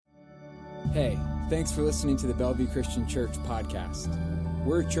Hey, thanks for listening to the Bellevue Christian Church podcast.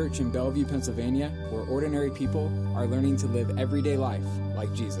 We're a church in Bellevue, Pennsylvania, where ordinary people are learning to live everyday life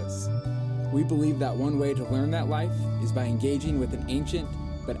like Jesus. We believe that one way to learn that life is by engaging with an ancient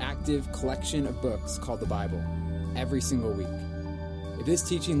but active collection of books called the Bible every single week. If this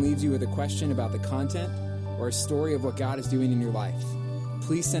teaching leaves you with a question about the content or a story of what God is doing in your life,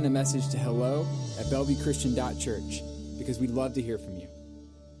 please send a message to hello@bellevuechristian.church because we'd love to hear from you.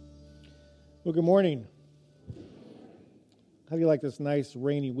 Well, good morning. How do you like this nice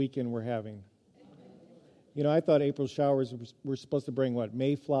rainy weekend we're having? You know, I thought April showers were supposed to bring,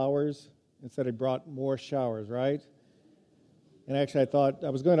 Mayflowers? Instead it brought more showers, right? And actually I thought I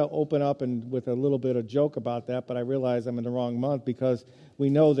was going to open up with a little bit of joke about that, but I realized I'm in the wrong month because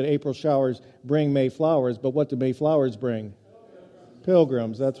we know that April showers bring Mayflowers, but what do Mayflowers bring?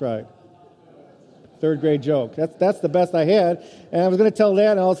 Pilgrims, that's right. Third grade joke. That's the best I had. And I was going to tell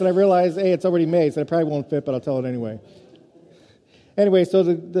that, and all of a sudden I realized, hey, it's already May, so it probably won't fit, but I'll tell it anyway. Anyway, so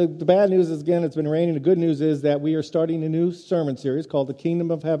the bad news is, again, it's been raining. The good news is that we are starting a new sermon series called The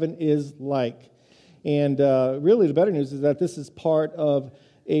Kingdom of Heaven is Like. And really the better news is that this is part of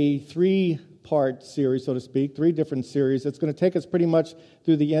a three-part series, so to speak, three different series. It's going to take us pretty much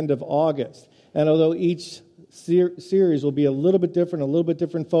through the end of August. And although each series will be a little bit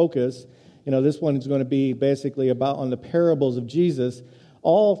different focus, you know, this one is going to be basically about on the parables of Jesus.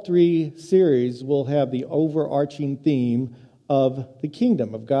 All three series will have the overarching theme of the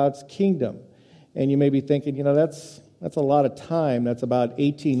kingdom, of God's kingdom. And you may be thinking, you know, that's a lot of time. That's about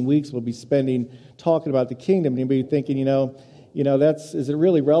 18 weeks we'll be spending talking about the kingdom. And you may be thinking, is it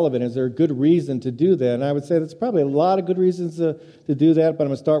really relevant? Is there a good reason to do that? And I would say there's probably a lot of good reasons to do that, but I'm going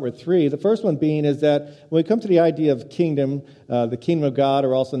to start with three. The first one being is that when we come to the idea of kingdom, the kingdom of God,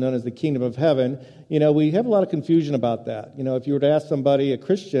 or also known as the kingdom of heaven, we have a lot of confusion about that. If you were to ask somebody, a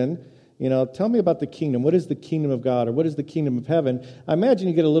Christian, tell me about the kingdom. What is the kingdom of God, or what is the kingdom of heaven? I imagine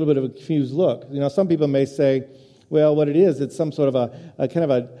you get a little bit of a confused look. Some people may say, well, what it is, it's some sort of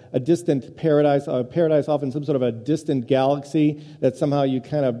a distant paradise, often some sort of a distant galaxy that somehow you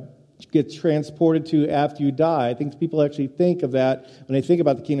kind of get transported to after you die. I think people actually think of that when they think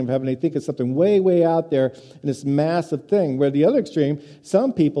about the kingdom of heaven. They think it's something way, way out there in this massive thing. Where the other extreme,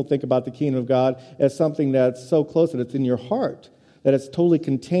 some people think about the kingdom of God as something that's so close that it's in your heart, that it's totally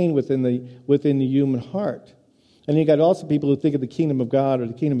contained within the human heart. And you got also people who think of the kingdom of God or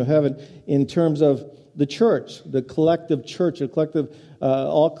the kingdom of heaven in terms of the church, the collective church,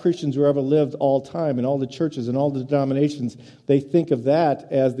 all Christians who ever lived all time, and all the churches and all the denominations, they think of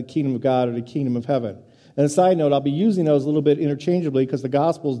that as the kingdom of God or the kingdom of heaven. And a side note, I'll be using those a little bit interchangeably because the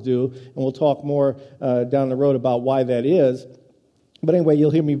Gospels do, and we'll talk more down the road about why that is. But anyway,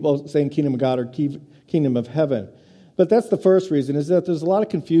 you'll hear me both saying kingdom of God or kingdom of heaven. But that's the first reason, is that there's a lot of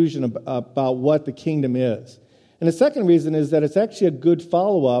confusion about what the kingdom is. And the second reason is that it's actually a good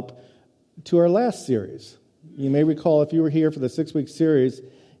follow-up to our last series. You may recall, if you were here for the 6-week series,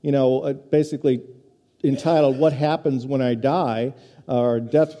 basically entitled "What Happens When I Die?" or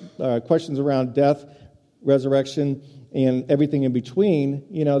death, questions around death, resurrection, and everything in between.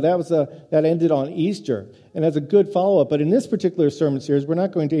 That ended on Easter, and that's a good follow-up. But in this particular sermon series, we're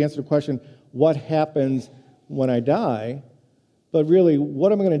not going to answer the question, "What happens when I die?" but really,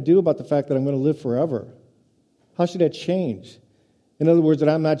 what am I going to do about the fact that I'm going to live forever? How should that change? In other words, that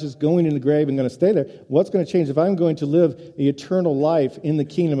I'm not just going in the grave and going to stay there. What's going to change? If I'm going to live the eternal life in the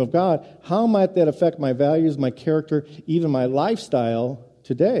kingdom of God, how might that affect my values, my character, even my lifestyle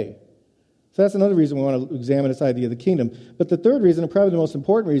today? So that's another reason we want to examine this idea of the kingdom. But the third reason, and probably the most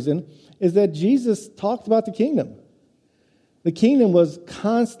important reason, is that Jesus talked about the kingdom. The kingdom was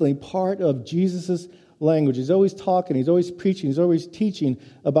constantly part of Jesus' language. He's always talking, he's always preaching, he's always teaching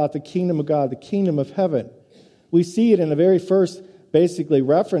about the kingdom of God, the kingdom of heaven. We see it in the very first basically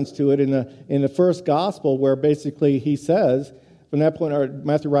reference to it in the first gospel, where basically he says, from that point, or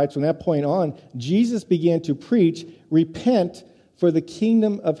Matthew writes, from that point on, Jesus began to preach, "Repent, for the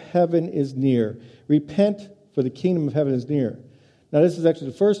kingdom of heaven is near." Repent, for the kingdom of heaven is near. Now, this is actually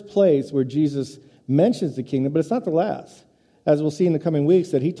the first place where Jesus mentions the kingdom, but it's not the last. As we'll see in the coming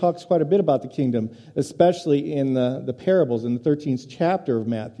weeks, that he talks quite a bit about the kingdom, especially in the parables in the 13th chapter of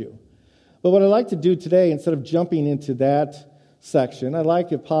Matthew. But what I'd like to do today, instead of jumping into that section, I'd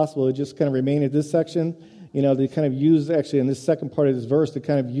like, if possible, to just kind of remain at this section, to kind of use, actually, in this second part of this verse, to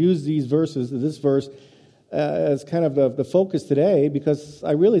kind of use these verses, this verse, as kind of the focus today, because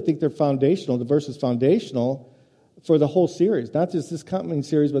I really think they're foundational. The verse is foundational for the whole series, not just this coming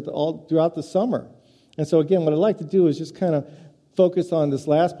series, but all throughout the summer. And so, again, what I'd like to do is just kind of focus on this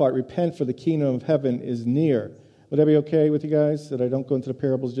last part, "Repent, for the kingdom of heaven is near." Would that be okay with you guys, that I don't go into the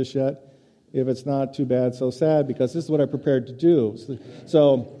parables just yet? If it's not, too bad, so sad, because this is what I prepared to do.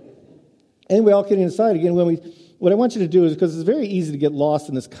 So anyway, all kidding aside, again, what I want you to do is, because it's very easy to get lost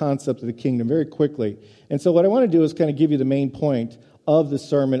in this concept of the kingdom very quickly. And so what I want to do is kind of give you the main point of the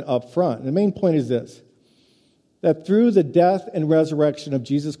sermon up front. And the main point is this, that through the death and resurrection of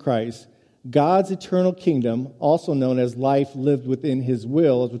Jesus Christ, God's eternal kingdom, also known as life lived within his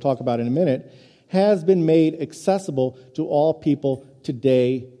will, as we'll talk about in a minute, has been made accessible to all people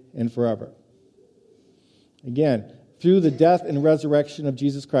today and forever. Again, through the death and resurrection of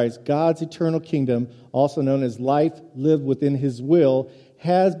Jesus Christ, God's eternal kingdom, also known as life lived within his will,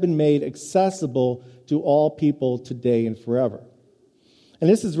 has been made accessible to all people today and forever. And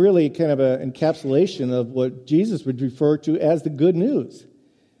this is really kind of an encapsulation of what Jesus would refer to as the good news.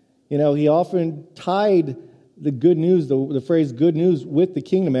 You know, he often tied the good news, the phrase good news, with the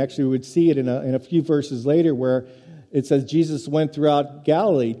kingdom. Actually, we would see it in a few verses later where it says Jesus went throughout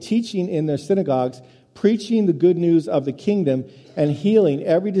Galilee, teaching in their synagogues, preaching the good news of the kingdom, and healing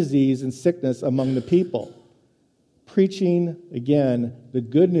every disease and sickness among the people. Preaching, again, the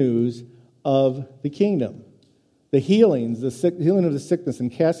good news of the kingdom. The healings, healing of the sickness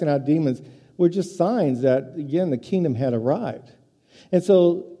and casting out demons were just signs that, again, the kingdom had arrived. And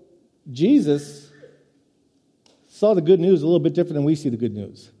so Jesus saw the good news a little bit different than we see the good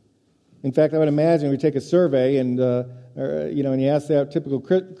news. In fact, I would imagine we take a survey and you ask that typical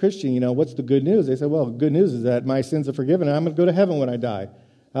Christian, what's the good news? They say, well, the good news is that my sins are forgiven and I'm going to go to heaven when I die.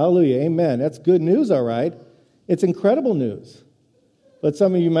 Hallelujah, amen. That's good news, all right. It's incredible news. But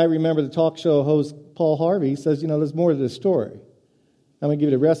some of you might remember the talk show host Paul Harvey says, there's more to this story. I'm going to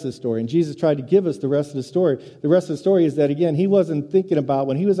give you the rest of the story. And Jesus tried to give us the rest of the story. The rest of the story is that, again, he wasn't thinking about,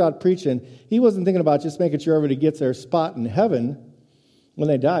 when he was out preaching, he wasn't thinking about just making sure everybody gets their spot in heaven when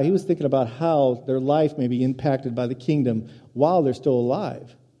they die. He was thinking about how their life may be impacted by the kingdom while they're still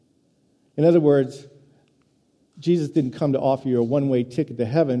alive. In other words, Jesus didn't come to offer you a one-way ticket to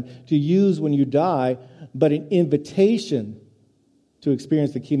heaven to use when you die, but an invitation to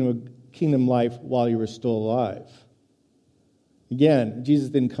experience the kingdom life while you were still alive. Again, Jesus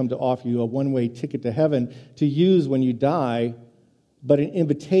didn't come to offer you a one-way ticket to heaven to use when you die, but an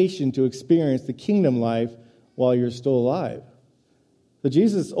invitation to experience the kingdom life while you're still alive. So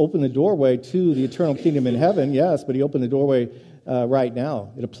Jesus opened the doorway to the eternal kingdom in heaven, yes, but he opened the doorway right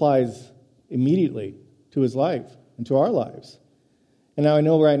now. It applies immediately to his life and to our lives. And now I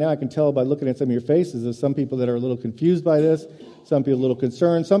know right now, I can tell by looking at some of your faces, there's some people that are a little confused by this, some people a little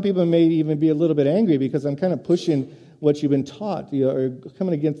concerned, some people may even be a little bit angry because I'm kind of pushing what you've been taught, or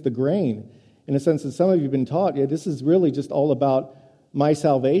coming against the grain. In a sense that some of you have been taught, this is really just all about my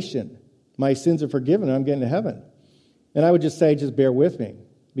salvation. My sins are forgiven and I'm getting to heaven. And I would just say, just bear with me.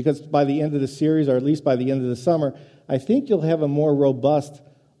 Because by the end of the series, or at least by the end of the summer, I think you'll have a more robust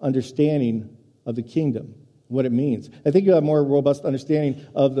understanding of the kingdom, what it means. I think you'll have a more robust understanding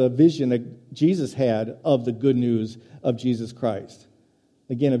of the vision that Jesus had of the good news of Jesus Christ.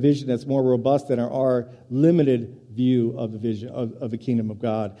 Again, a vision that's more robust than our limited view of the vision of the kingdom of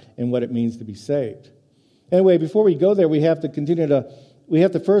God and what it means to be saved. Anyway, before we go there, we have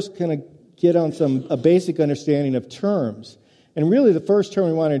to first kind of get on a basic understanding of terms. And really the first term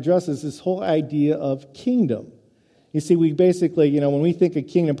we want to address is this whole idea of kingdom. You see, we basically, when we think of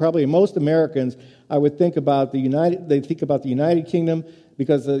kingdom, probably most Americans, I would think about the United Kingdom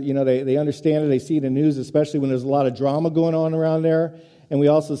because, they understand it, they see it in the news, especially when there's a lot of drama going on around there. And we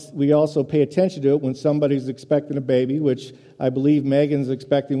also pay attention to it when somebody's expecting a baby, which I believe Megan's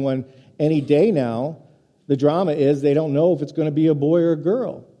expecting one any day now. The drama is they don't know if it's going to be a boy or a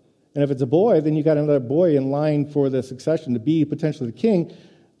girl. And if it's a boy, then you got another boy in line for the succession to be potentially the king.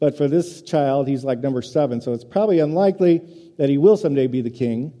 But for this child, he's like number 7. So it's probably unlikely that he will someday be the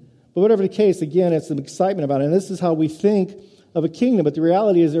king. But whatever the case, again, it's some excitement about it. And this is how we think of a kingdom. But the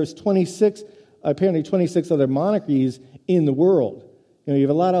reality is there's apparently 26 other monarchies in the world. You have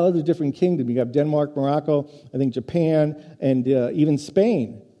a lot of other different kingdoms. You have Denmark, Morocco, I think Japan, and even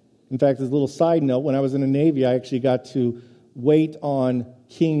Spain. In fact, as a little side note, when I was in the Navy, I actually got to wait on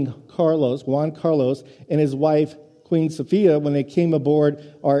King Juan Carlos, and his wife, Queen Sofia, when they came aboard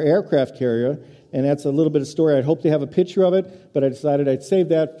our aircraft carrier. And that's a little bit of story. I'd hoped to have a picture of it, but I decided I'd save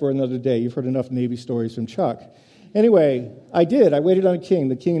that for another day. You've heard enough Navy stories from Chuck. Anyway, I did. I waited on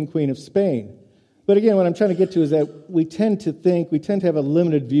the king and queen of Spain. But again, what I'm trying to get to is that we tend to have a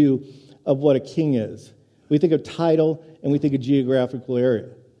limited view of what a king is. We think of title and we think of geographical area.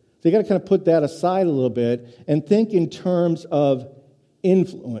 So you got to kind of put that aside a little bit and think in terms of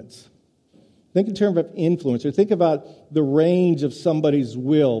influence. Think in terms of influence, or think about the range of somebody's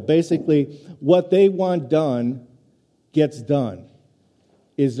will. Basically, what they want done gets done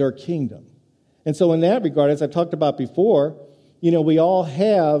is their kingdom. And so in that regard, as I've talked about before, we all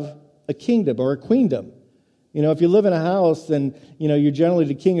have a kingdom or a queendom. If you live in a house and, you're generally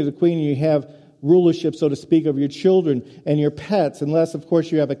the king or the queen and you have rulership, so to speak, of your children and your pets, unless, of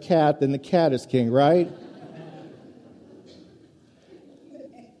course, you have a cat, then the cat is king, right?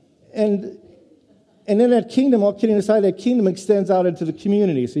 And then that kingdom, all kidding aside, that kingdom extends out into the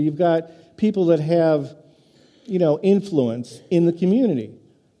community. So you've got people that have, influence in the community.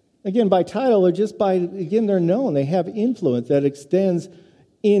 Again, by title or just by, they're known. They have influence that extends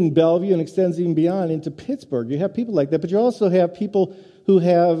in Bellevue and extends even beyond into Pittsburgh. You have people like that, but you also have people who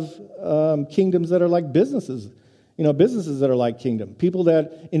have kingdoms that are like businesses. Businesses that are like kingdom. People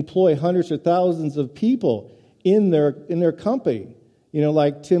that employ hundreds or thousands of people in their company.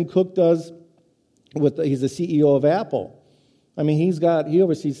 Like Tim Cook does. He's the CEO of Apple. I mean, he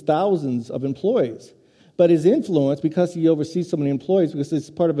oversees thousands of employees. But his influence, because he oversees so many employees, because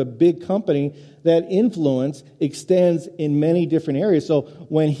it's part of a big company, that influence extends in many different areas. So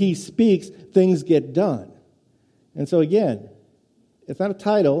when he speaks, things get done. And so again, it's not a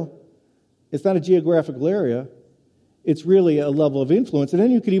title, it's not a geographical area, it's really a level of influence. And then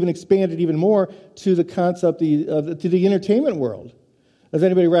you could even expand it even more to the concept to the entertainment world. Does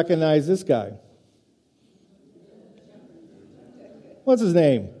anybody recognize this guy? What's his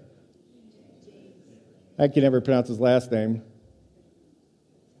name? I can never pronounce his last name.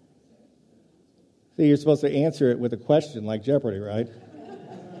 See, you're supposed to answer it with a question like Jeopardy, right?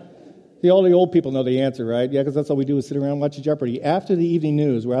 All the old people know the answer, right? Yeah, because that's all we do is sit around and watch Jeopardy. After the evening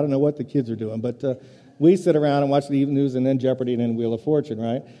news, where I don't know what the kids are doing, but we sit around and watch the evening news and then Jeopardy and then Wheel of Fortune,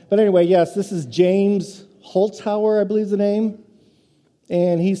 right? But anyway, yes, this is James Holzhauer, I believe is the name.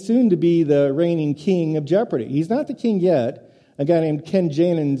 And he's soon to be the reigning king of Jeopardy. He's not the king yet. A guy named Ken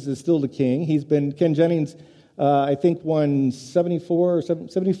Jennings is still the king. Ken Jennings, I think, won 74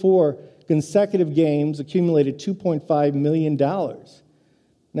 consecutive games, accumulated $2.5 million.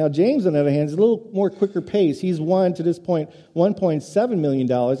 Now, James, on the other hand, is a little more quicker pace. He's won, to this point, $1.7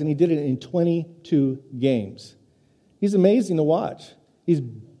 million, and he did it in 22 games. He's amazing to watch. He's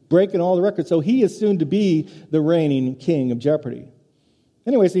breaking all the records. So he is soon to be the reigning king of Jeopardy.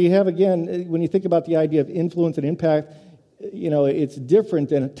 Anyway, so you have, again, when you think about the idea of influence and impact, it's different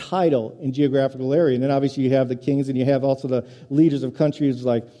than a title in geographical area. And then obviously you have the kings and you have also the leaders of countries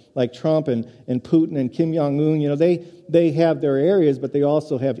like Trump and Putin and Kim Jong-un. They have their areas, but they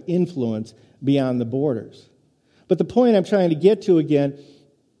also have influence beyond the borders. But the point I'm trying to get to, again,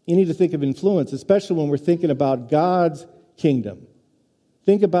 you need to think of influence, especially when we're thinking about God's kingdom.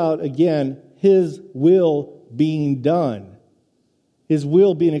 Think about, again, His will being done. His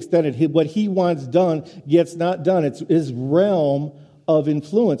will being extended. What He wants done gets not done. It's His realm of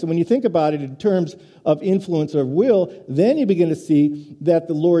influence. And when you think about it in terms of influence or will, then you begin to see that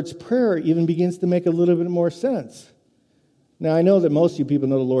the Lord's Prayer even begins to make a little bit more sense. Now, I know that most of you people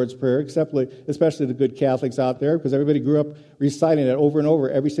know the Lord's Prayer, especially the good Catholics out there, because everybody grew up reciting it over and over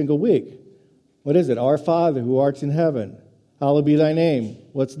every single week. What is it? Our Father, who art in heaven, hallowed be thy name.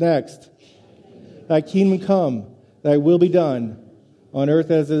 What's next? Thy kingdom come, thy will be done, on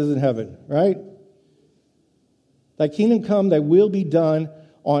earth as it is in heaven, right? Thy kingdom come, thy will be done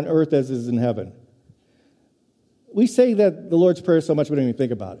on earth as it is in heaven. We say that the Lord's Prayer so much we don't even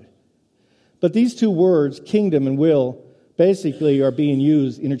think about it. But these two words, kingdom and will, basically are being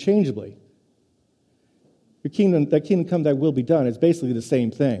used interchangeably. Thy kingdom come, thy will be done is basically the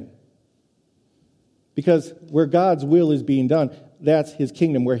same thing. Because where God's will is being done, that's His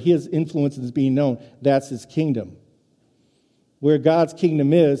kingdom. Where His influence is being known, that's His kingdom. Where God's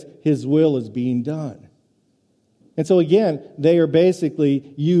kingdom is, His will is being done. And so again, they are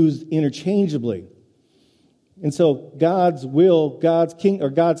basically used interchangeably. And so God's will, God's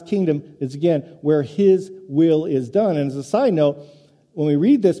kingdom is, again, where His will is done. And as a side note, when we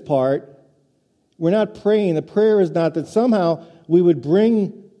read this part, we're not praying. The prayer is not that somehow we would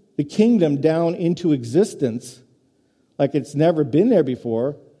bring the kingdom down into existence like it's never been there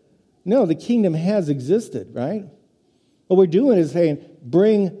before. No, the kingdom has existed, right? What we're doing is saying,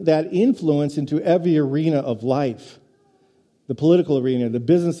 bring that influence into every arena of life. The political arena, the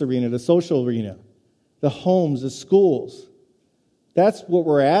business arena, the social arena, the homes, the schools. That's what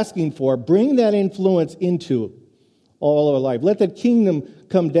we're asking for. Bring that influence into all of our life. Let that kingdom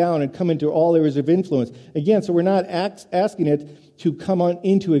come down and come into all areas of influence. Again, so we're not asking it to come on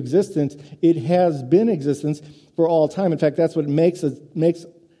into existence. It has been existence for all time. In fact, that's what makes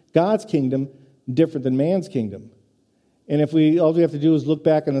God's kingdom different than man's kingdom. And all we have to do is look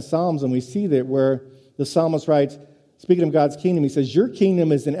back in the Psalms and we see that where the psalmist writes, speaking of God's kingdom, he says, your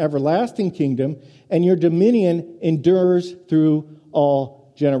kingdom is an everlasting kingdom and your dominion endures through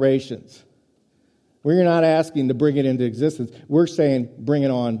all generations. We're not asking to bring it into existence. We're saying bring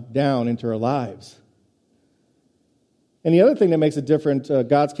it on down into our lives. And the other thing that makes it different,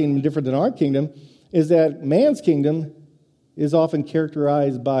 God's kingdom different than our kingdom, is that man's kingdom is often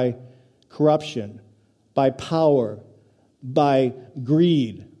characterized by corruption, by power, by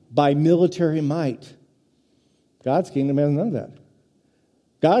greed, by military might. God's kingdom has none of that.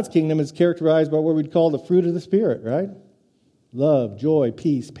 God's kingdom is characterized by what we'd call the fruit of the Spirit, right? Love, joy,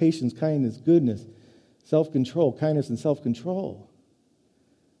 peace, patience, kindness, goodness, self-control, kindness and self-control.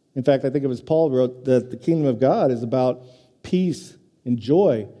 In fact, I think it was Paul wrote that the kingdom of God is about peace and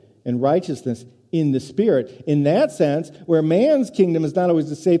joy and righteousness in the Spirit. In that sense, where man's kingdom is not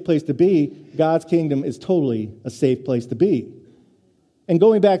always a safe place to be, God's kingdom is totally a safe place to be. And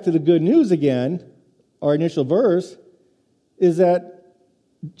going back to the good news again, our initial verse, is that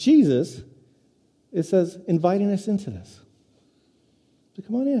Jesus, it says, inviting us into this. So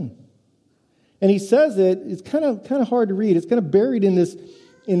come on in. And he says it's kind of hard to read. It's kind of buried in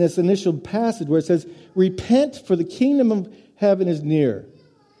this initial passage where it says, repent, for the kingdom of heaven is near.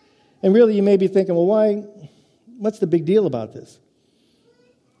 And really you may be thinking, well, what's the big deal about this?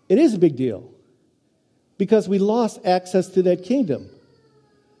 It is a big deal because we lost access to that kingdom.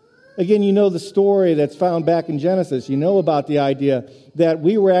 Again, you know the story that's found back in Genesis. You know about the idea that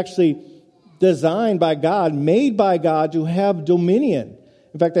we were actually designed by God, made by God to have dominion.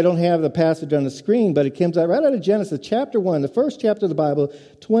 In fact, I don't have the passage on the screen, but it comes out right out of Genesis chapter 1, the first chapter of the Bible,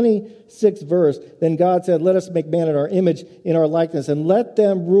 26th verse. Then God said, let us make man in our image, in our likeness, and let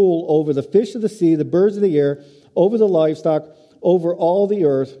them rule over the fish of the sea, the birds of the air, over the livestock, over all the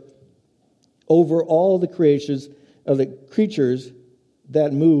earth, over all the creatures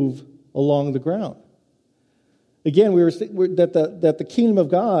that move along the ground. Again, that the kingdom of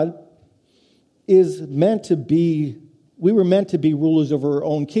God is meant to be. We were meant to be rulers of our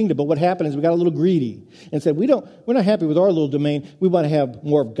own kingdom, but what happened is we got a little greedy and said, we're not happy with our little domain. We want to have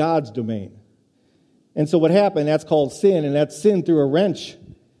more of God's domain. And so what happened, that's called sin, and that sin threw a wrench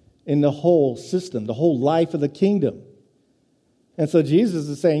in the whole system, the whole life of the kingdom. And so Jesus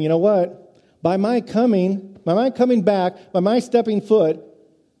is saying, you know what? By my coming back, by my stepping foot,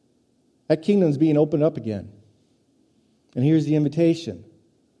 that kingdom's being opened up again. And here's the invitation.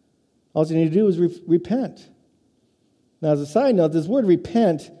 All you need to do is repent. Now, as a side note, this word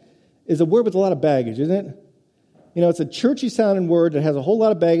repent is a word with a lot of baggage, isn't it? You know, it's a churchy-sounding word that has a whole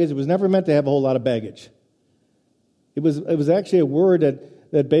lot of baggage. It was never meant to have a whole lot of baggage. It was actually a word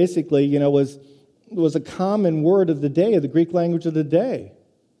that basically, you know, was a common word of the day, of the Greek language of the day.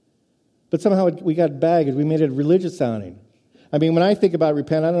 But somehow we got baggage. We made it religious-sounding. I mean, when I think about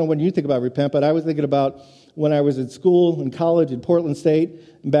repent, I don't know when you think about repent, but I was thinking about when I was at school and college in Portland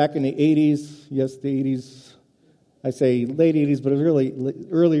State back in the 80s. Yes, the 80s. I say late 80s, but it was really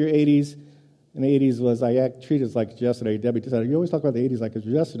earlier 80s. In the 80s was, I treat it like yesterday. Debbie said, you always talk about the 80s like it was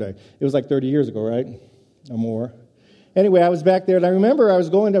yesterday. It was like 30 years ago, right? Or more. Anyway, I was back there, and I remember I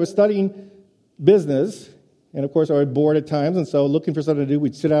was studying business, and of course I was bored at times, and so looking for something to do,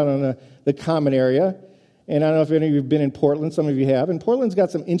 we'd sit out on the common area. And I don't know if any of you have been in Portland. Some of you have. And Portland's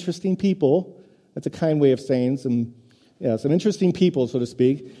got some interesting people. That's a kind way of saying some interesting people, so to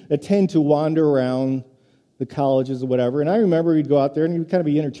speak, that tend to wander around the colleges or whatever. And I remember we'd go out there and you'd kind of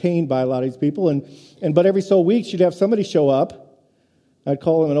be entertained by a lot of these people. But every so weeks you'd have somebody show up. I'd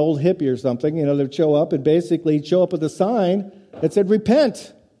call him an old hippie or something. You know, they'd show up and basically show up with a sign that said,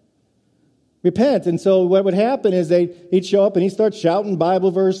 repent. Repent. And so what would happen is he'd show up and he'd start shouting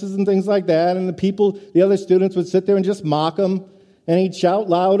Bible verses and things like that. And the other students would sit there and just mock him. And he'd shout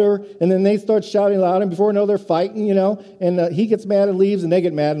louder, and then they start shouting louder, and before you know, they're fighting, you know, and he gets mad and leaves, and they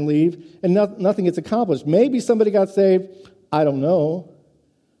get mad and leave, and nothing gets accomplished. Maybe somebody got saved. I don't know.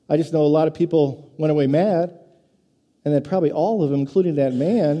 I just know a lot of people went away mad, and that probably all of them, including that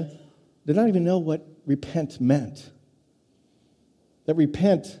man, did not even know what repent meant. That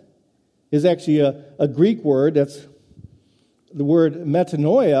repent is actually a Greek word. That's the word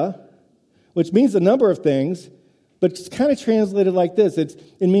metanoia, which means a number of things. But it's kind of translated like this. It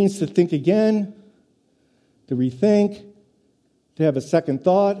means to think again, to rethink, to have a second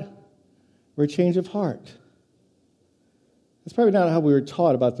thought, or a change of heart. That's probably not how we were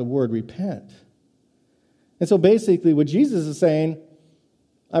taught about the word repent. And so basically what Jesus is saying,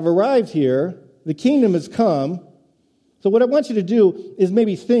 I've arrived here, the kingdom has come, so what I want you to do is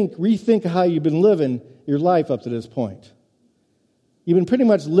maybe rethink how you've been living your life up to this point. You've been pretty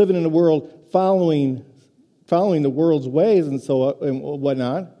much living in the world following the world's ways and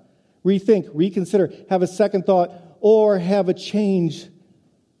whatnot. Rethink, reconsider, have a second thought, or have a change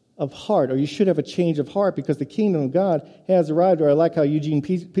of heart. Or you should have a change of heart because the kingdom of God has arrived. Or I like how Eugene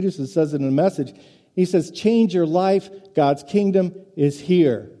Peterson says it in a message. He says, change your life. God's kingdom is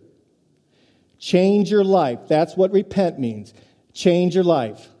here. Change your life. That's what repent means. Change your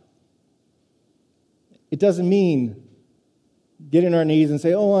life. It doesn't mean get on our knees and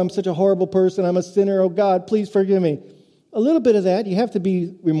say, oh, I'm such a horrible person. I'm a sinner. Oh, God, please forgive me. A little bit of that. You have to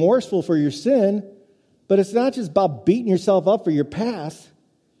be remorseful for your sin. But it's not just about beating yourself up for your past.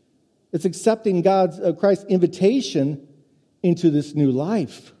 It's accepting Christ's invitation into this new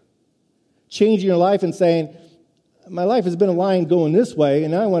life. Changing your life and saying, my life has been a line going this way,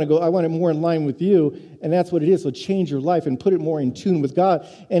 and now I want it more in line with you, and that's what it is. So change your life and put it more in tune with God.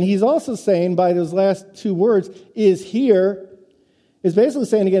 And he's also saying, by those last two words, is here, is basically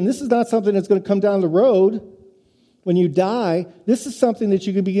saying, again, this is not something that's going to come down the road when you die. This is something that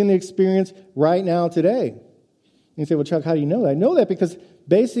you can begin to experience right now today. And you say, well, Chuck, how do you know that? I know that because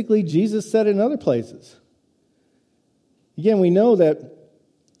basically Jesus said it in other places. Again, we know that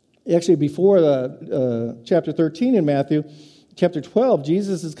actually before chapter 13 in Matthew, chapter 12,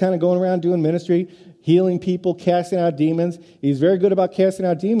 Jesus is kind of going around doing ministry, healing people, casting out demons. He's very good about casting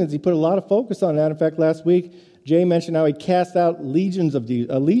out demons. He put a lot of focus on that. In fact, last week, Jay mentioned how he cast out a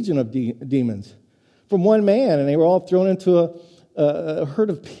legion of demons from one man, and they were all thrown into a herd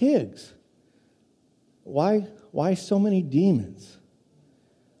of pigs. Why so many demons?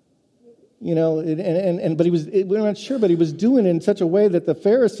 You know, but we're not sure, but he was doing it in such a way that the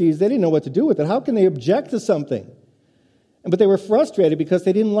Pharisees, they didn't know what to do with it. How can they object to something? But they were frustrated because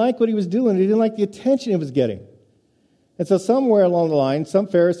they didn't like what he was doing. They didn't like the attention he was getting. And so somewhere along the line, some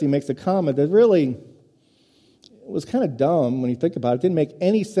Pharisee makes a comment that really was kind of dumb when you think about it. It didn't make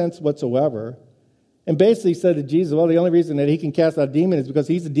any sense whatsoever. And basically said to Jesus, well, the only reason that he can cast out demons is because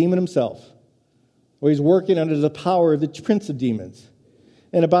he's a demon himself. Or he's working under the power of the prince of demons.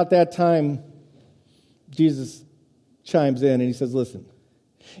 And about that time, Jesus chimes in and he says, listen,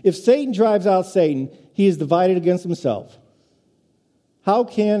 if Satan drives out Satan, he is divided against himself. How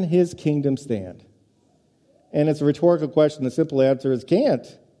can his kingdom stand? And it's a rhetorical question. The simple answer is can't.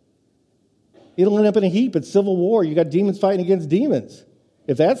 It'll end up in a heap. It's civil war. You got demons fighting against demons.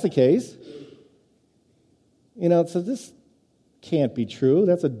 If that's the case, you know, so this can't be true.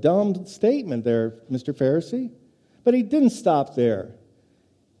 That's a dumb statement there, Mr. Pharisee. But he didn't stop there.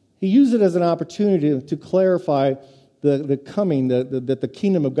 He used it as an opportunity to clarify the coming, that the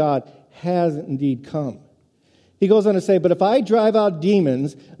kingdom of God has indeed come. He goes on to say, but if I drive out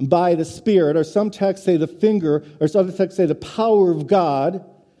demons by the Spirit, or some texts say the finger, or some other texts say the power of God,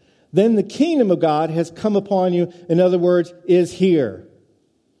 then the kingdom of God has come upon you. In other words, is here.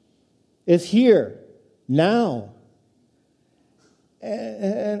 Is here. Now.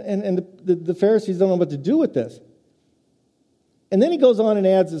 And the Pharisees don't know what to do with this. And then he goes on and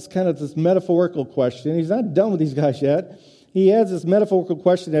adds this metaphorical question. He's not done with these guys yet. He adds this metaphorical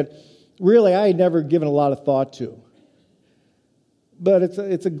question that really I had never given a lot of thought to. But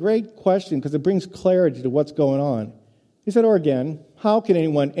it's a great question because it brings clarity to what's going on. He said, or again, how can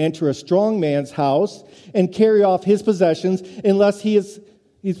anyone enter a strong man's house and carry off his possessions unless he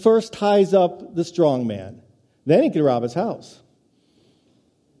first ties up the strong man? Then he can rob his house.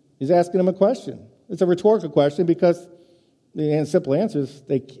 He's asking him a question. It's a rhetorical question because the simple answer is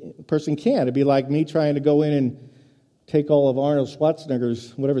a person can't. It'd be like me trying to go in and take all of Arnold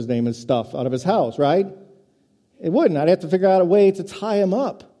Schwarzenegger's, whatever his name is, stuff out of his house, right? It wouldn't. I'd have to figure out a way to tie him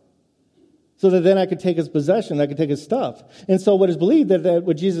up so that then I could take his possession, I could take his stuff. And so what is believed that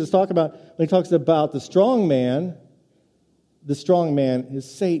what Jesus is talking about when he talks about the strong man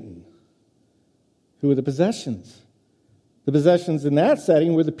is Satan. Who are the possessions? The possessions in that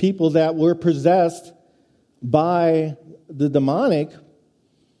setting were the people that were possessed by the demonic.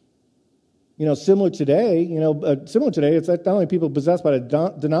 You know, similar today, it's not only people possessed by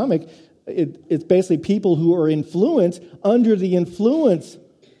the demonic, it's basically people who are influenced under the influence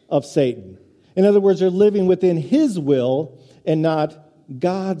of Satan. In other words, they're living within his will and not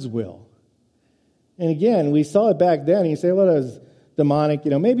God's will. And again, we saw it back then. And you say, well, it was demonic,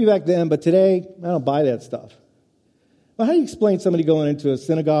 maybe back then, but today, I don't buy that stuff. Well, how do you explain somebody going into a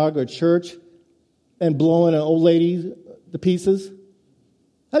synagogue or church and blowing an old lady to pieces?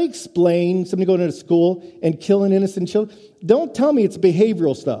 How do you explain somebody going into school and killing innocent children? Don't tell me it's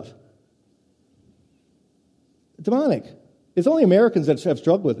behavioral stuff. Demonic. It's only Americans that have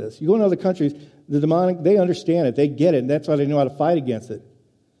struggled with this. You go in other countries, the demonic, they understand it, they get it, and that's why they know how to fight against it.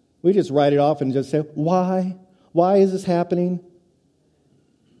 We just write it off and just say, why? Why is this happening?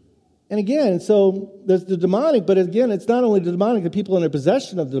 And again, so there's the demonic, but again, it's not only the demonic, the people in their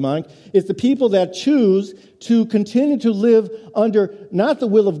possession of the demonic, it's the people that choose to continue to live under not the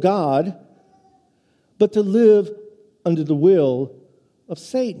will of God, but to live under the will of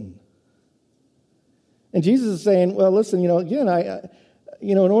Satan. And Jesus is saying, well, listen, again,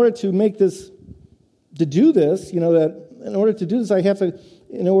 in order to make this, to do this, that in order to do this, I have to,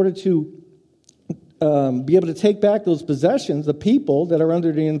 in order to be able to take back those possessions, the people that are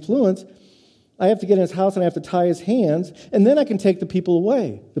under the influence, I have to get in his house and I have to tie his hands, and then I can take the people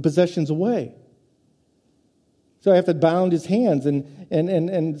away, the possessions away. So I have to bound his hands,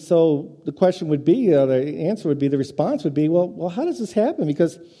 and so the question would be, the answer would be, the response would be, well, how does this happen?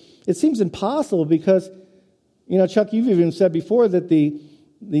 Because it seems impossible. Because, Chuck, you've even said before that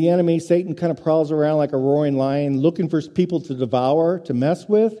the enemy, Satan, kind of prowls around like a roaring lion, looking for people to devour, to mess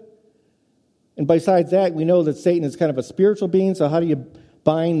with. And besides that, we know that Satan is kind of a spiritual being. So how do you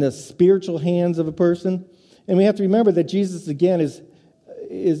bind the spiritual hands of a person? And we have to remember that Jesus again is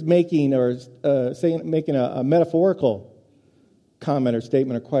making making a metaphorical comment or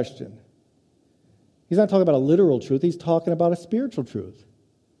statement or question. He's not talking about a literal truth. He's talking about a spiritual truth.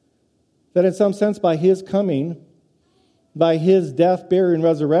 That in some sense, by his coming, by his death, burial, and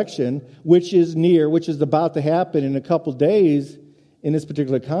resurrection, which is near, which is about to happen in a couple days in this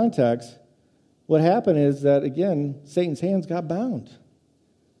particular context, what happened is that, again, Satan's hands got bound,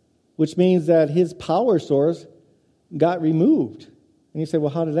 which means that his power source got removed. And you say, well,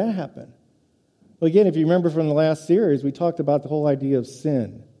 how did that happen? Well, again, if you remember from the last series, we talked about the whole idea of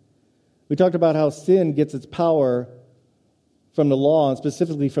sin. We talked about how sin gets its power from the law, and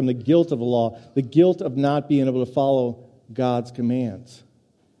specifically from the guilt of the law, the guilt of not being able to follow God's commands,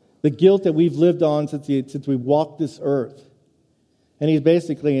 the guilt that we've lived on since we walked this earth. And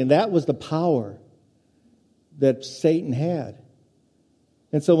and that was the power that Satan had.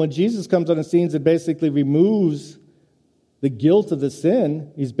 And so when Jesus comes on the scenes and basically removes the guilt of the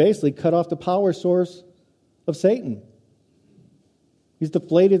sin, he's basically cut off the power source of Satan. He's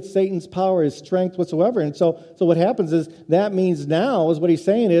deflated Satan's power, his strength whatsoever. And so what happens is, that means now, is what he's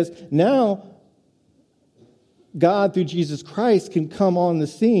saying is, now God through Jesus Christ can come on the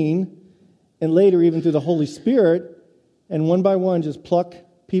scene, and later even through the Holy Spirit, and one by one just pluck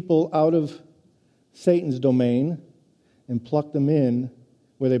people out of Satan's domain and pluck them in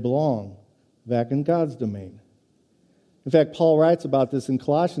where they belong, back in God's domain. In fact, Paul writes about this in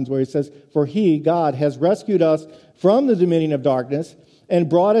Colossians, where he says, "For he, God, has rescued us from the dominion of darkness and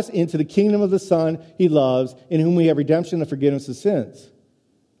brought us into the kingdom of the Son he loves, in whom we have redemption and forgiveness of sins."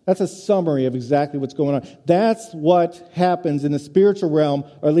 That's a summary of exactly what's going on. That's what happens in the spiritual realm,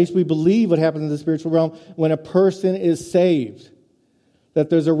 or at least we believe what happens in the spiritual realm, when a person is saved. That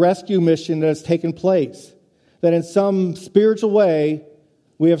there's a rescue mission that has taken place. That in some spiritual way,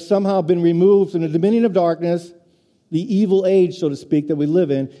 we have somehow been removed from the dominion of darkness, the evil age, so to speak, that we live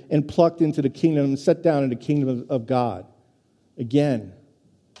in, and plucked into the kingdom and set down in the kingdom of God. Again,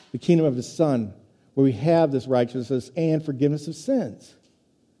 the kingdom of the Son, where we have this righteousness and forgiveness of sins.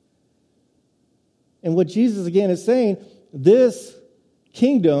 And what Jesus, again, is saying, this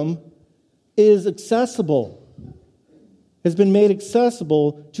kingdom is accessible, has been made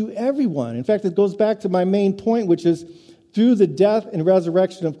accessible to everyone. In fact, it goes back to my main point, which is through the death and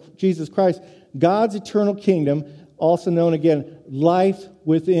resurrection of Jesus Christ, God's eternal kingdom, also known, again, life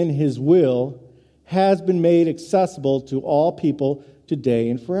within his will, has been made accessible to all people today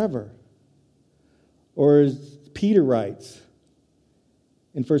and forever. Or as Peter writes,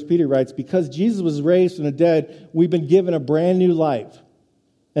 in 1 Peter writes, "Because Jesus was raised from the dead, we've been given a brand new life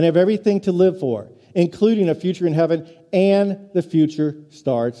and have everything to live for, including a future in heaven, and the future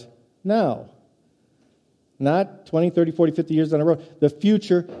starts now." Not 20, 30, 40, 50 years down the road. The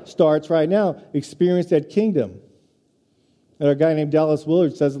future starts right now. Experience that kingdom. And a guy named Dallas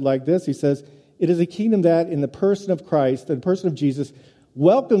Willard says it like this. He says, "It is a kingdom that, in the person of Christ, in the person of Jesus,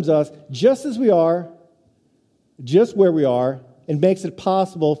 welcomes us just as we are, just where we are, and makes it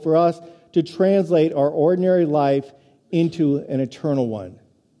possible for us to translate our ordinary life into an eternal one."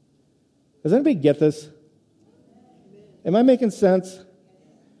 Does anybody get this? Am I making sense?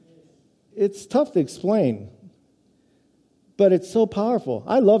 It's tough to explain, but it's so powerful.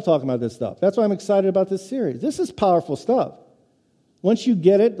 I love talking about this stuff. That's why I'm excited about this series. This is powerful stuff. Once you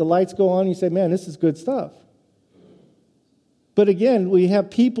get it, the lights go on, you say, man, this is good stuff. But again, we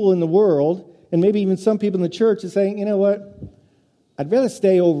have people in the world, and maybe even some people in the church, are saying, you know what? I'd rather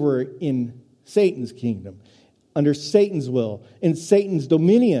stay over in Satan's kingdom, under Satan's will, in Satan's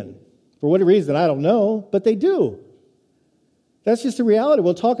dominion. For what reason, I don't know, but they do. That's just the reality.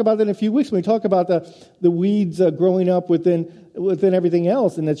 We'll talk about that in a few weeks when we talk about the weeds growing up within everything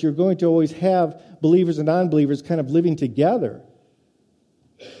else, and that you're going to always have believers and non-believers kind of living together.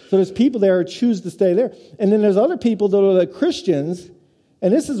 So there's people there who choose to stay there. And then there's other people that are the Christians,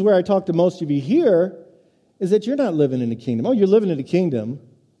 and this is where I talk to most of you here, is that you're not living in the kingdom. Oh, you're living in the kingdom,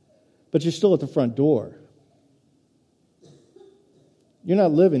 but you're still at the front door. You're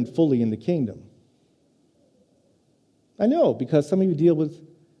not living fully in the kingdom. I know, because some of you deal with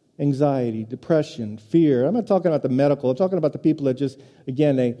anxiety, depression, fear. I'm not talking about the medical. I'm talking about the people that just,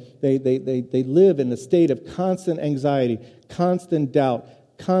 again, they live in a state of constant anxiety, constant doubt,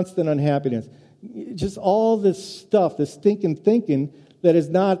 constant unhappiness. Just all this stuff, this thinking that is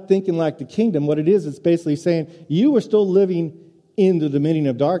not thinking like the kingdom. What it is, it's basically saying you are still living in the dominion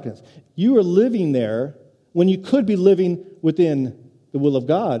of darkness. You are living there when you could be living within the will of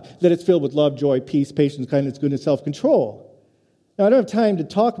God, that it's filled with love, joy, peace, patience, kindness, goodness, self-control. Now, I don't have time to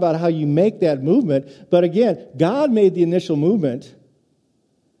talk about how you make that movement, but again, God made the initial movement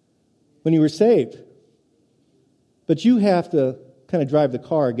when you were saved. But you have to kind of drive the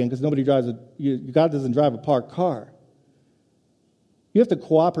car again, because nobody drives God doesn't drive a parked car. You have to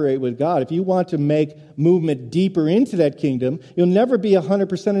cooperate with God. If you want to make movement deeper into that kingdom, you'll never be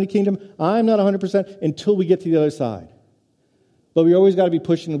 100% in the kingdom. I'm not 100% until we get to the other side. But we always got to be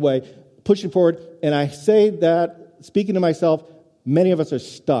pushing away, pushing forward. And I say that, speaking to myself, many of us are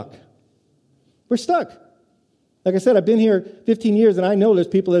stuck. We're stuck. Like I said, I've been here 15 years, and I know there's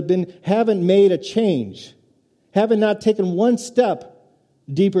people that haven't made a change, haven't not taken one step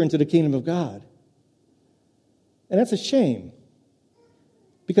deeper into the kingdom of God. And that's a shame.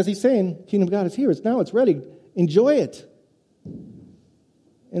 Because he's saying, kingdom of God is here. It's ready. Enjoy it.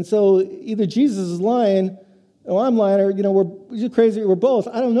 And so either Jesus is lying, or I'm lying, or, we're crazy, or we're both.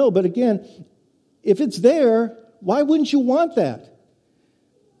 I don't know. But again, if it's there, why wouldn't you want that?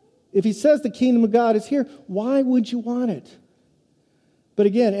 If he says the kingdom of God is here, why would you want it? But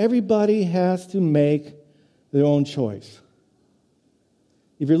again, everybody has to make their own choice.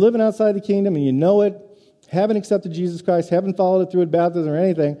 If you're living outside the kingdom and you know it, haven't accepted Jesus Christ, haven't followed it through with baptism or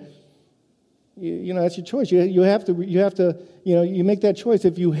anything, that's your choice. You have to, you make that choice.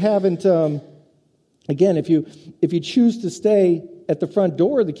 If you haven't, again, if you choose to stay at the front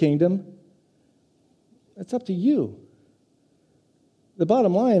door of the kingdom, it's up to you. The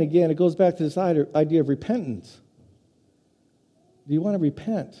bottom line, again, it goes back to this idea of repentance. Do you want to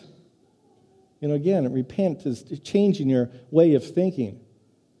repent? Again, repent is changing your way of thinking,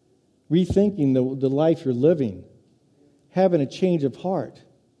 rethinking the life you're living, having a change of heart.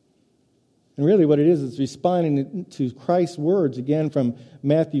 And really what it is responding to Christ's words, again, from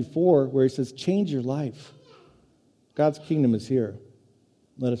Matthew 4, where he says, change your life. God's kingdom is here.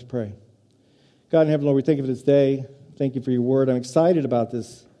 Let us pray. God in heaven, Lord, we thank you for this day. Thank you for your word. I'm excited about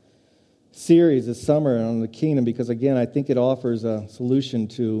this series this summer on the kingdom because, again, I think it offers a solution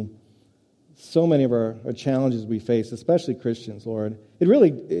to so many of our challenges we face, especially Christians, Lord.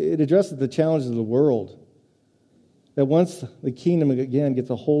 It addresses the challenges of the world. That once the kingdom, again, gets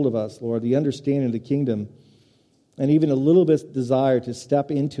a hold of us, Lord, the understanding of the kingdom, and even a little bit desire to step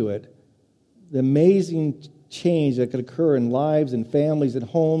into it, the amazing change that could occur in lives and families and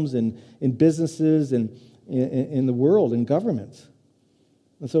homes and in businesses and in the world and governments.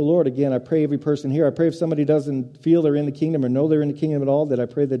 And so, Lord, again, I pray every person here, I pray if somebody doesn't feel they're in the kingdom or know they're in the kingdom at all, that I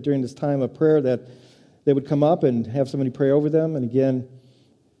pray that during this time of prayer that they would come up and have somebody pray over them. And again,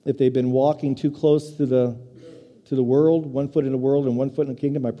 if they've been walking too close to the world, 1 foot in the world and 1 foot in the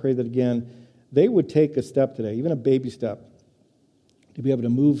kingdom, I pray that, again, they would take a step today, even a baby step, to be able to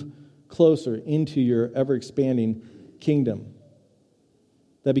move closer into your ever-expanding kingdom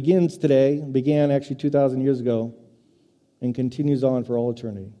that began actually 2,000 years ago, and continues on for all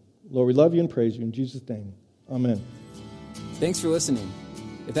eternity. Lord, we love you and praise you. In Jesus' name, amen. Thanks for listening.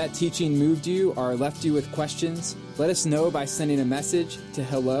 If that teaching moved you or left you with questions, let us know by sending a message to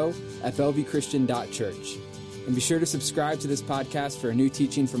hello@bellevuechristian.church. And be sure to subscribe to this podcast for a new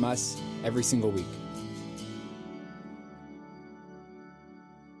teaching from us every single week.